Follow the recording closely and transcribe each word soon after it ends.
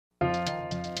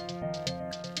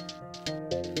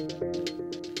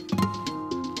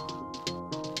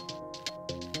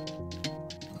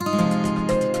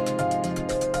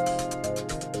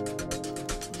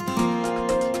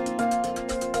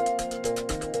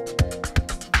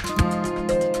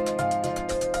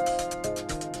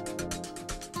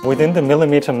Within the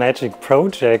mmMAGIC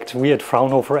project, we at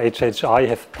Fraunhofer HHI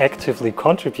have actively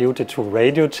contributed to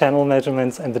radio channel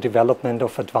measurements and the development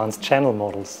of advanced channel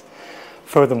models.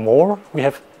 Furthermore, we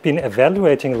have been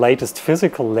evaluating latest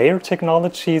physical layer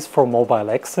technologies for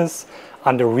mobile access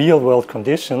under real-world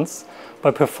conditions by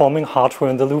performing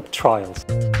hardware-in-the-loop trials.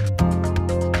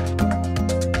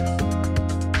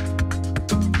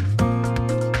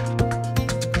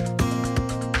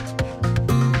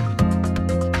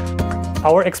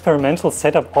 Our experimental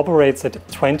setup operates at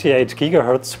 28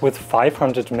 GHz with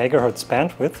 500 MHz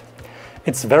bandwidth.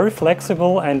 It's very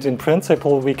flexible and in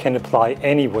principle we can apply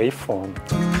any waveform.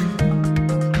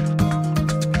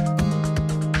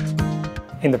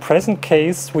 In the present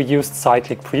case we used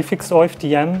cyclic prefix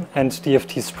OFDM and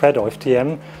DFT spread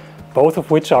OFDM, both of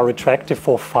which are attractive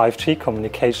for 5G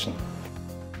communication.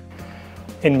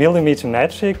 In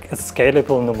mmMAGIC, a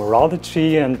scalable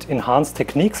numerology and enhanced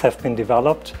techniques have been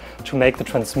developed to make the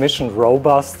transmission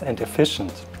robust and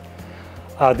efficient.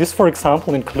 This, for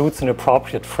example, includes an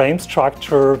appropriate frame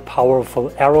structure,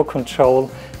 powerful arrow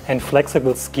control, and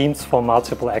flexible schemes for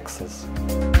multiple access.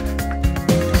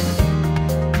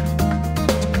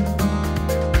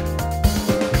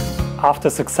 After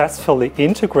successfully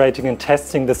integrating and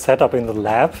testing the setup in the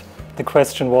lab, the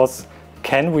question was,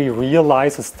 can we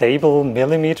realize a stable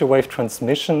millimeter wave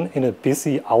transmission in a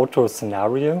busy outdoor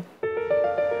scenario?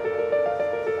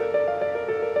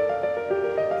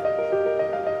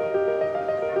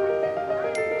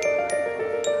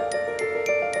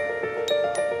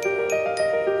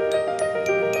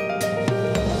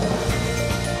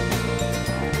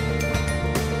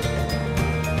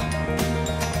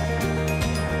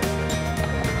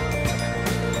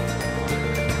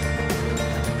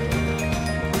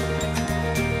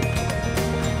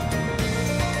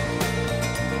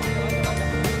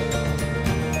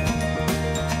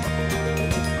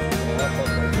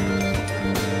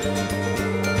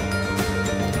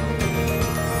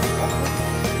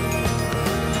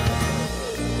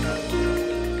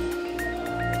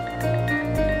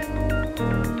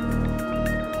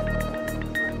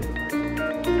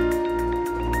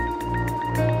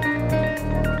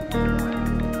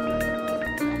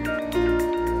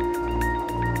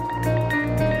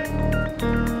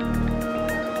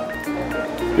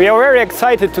 We are very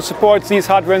excited to support these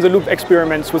hardware-in-the-loop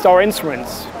experiments with our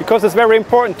instruments, because it's very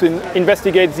important to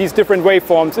investigate these different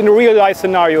waveforms in a real-life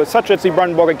scenario, such as the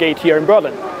Brandenburger Gate here in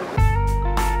Berlin.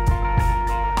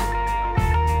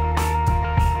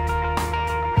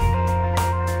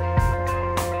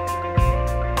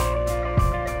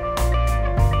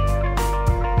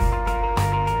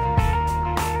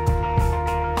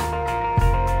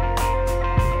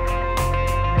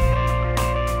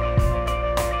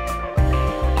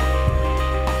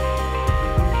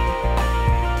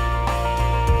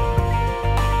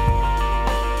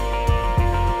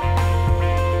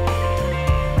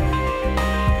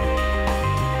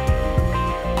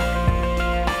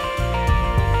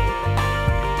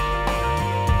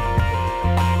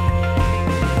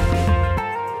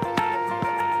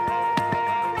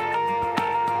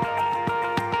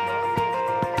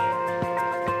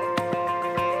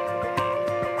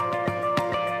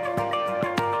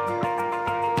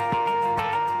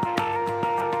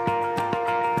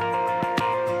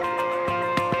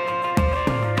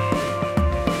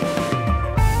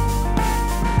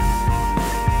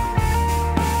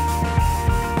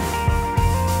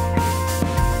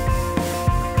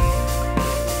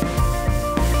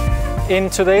 In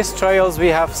today's trials, we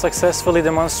have successfully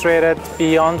demonstrated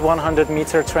beyond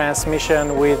 100-meter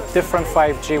transmission with different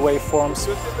 5G waveforms.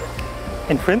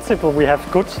 In principle, we have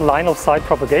good line-of-sight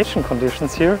propagation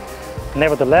conditions here.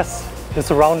 Nevertheless, the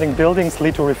surrounding buildings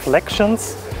lead to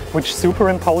reflections, which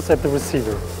superimpose at the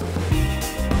receiver.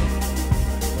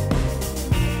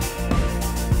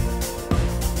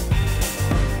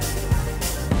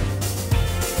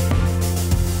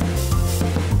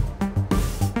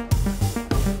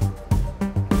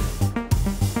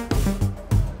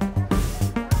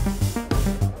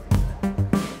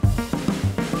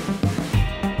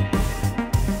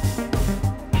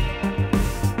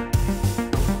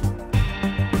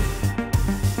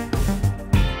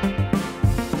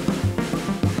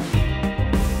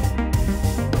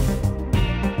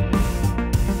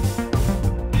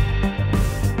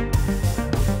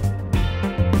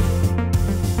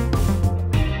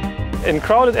 In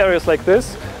crowded areas like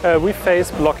this, we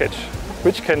face blockage,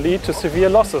 which can lead to severe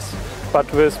losses.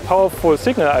 But with powerful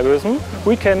signal algorithm,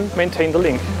 we can maintain the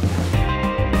link.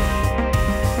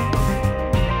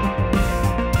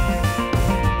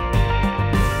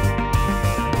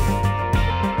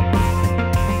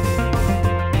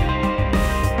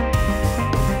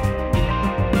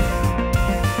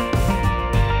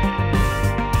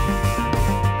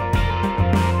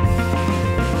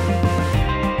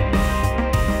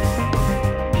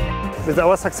 With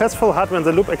our successful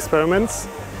hardware-in-the-loop experiments,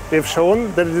 we have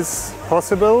shown that it is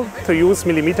possible to use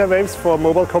millimeter waves for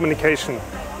mobile communication,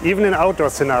 even in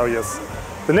outdoor scenarios.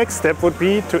 The next step would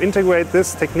be to integrate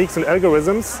these techniques and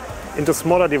algorithms into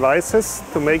smaller devices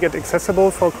to make it accessible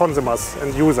for consumers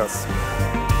and users.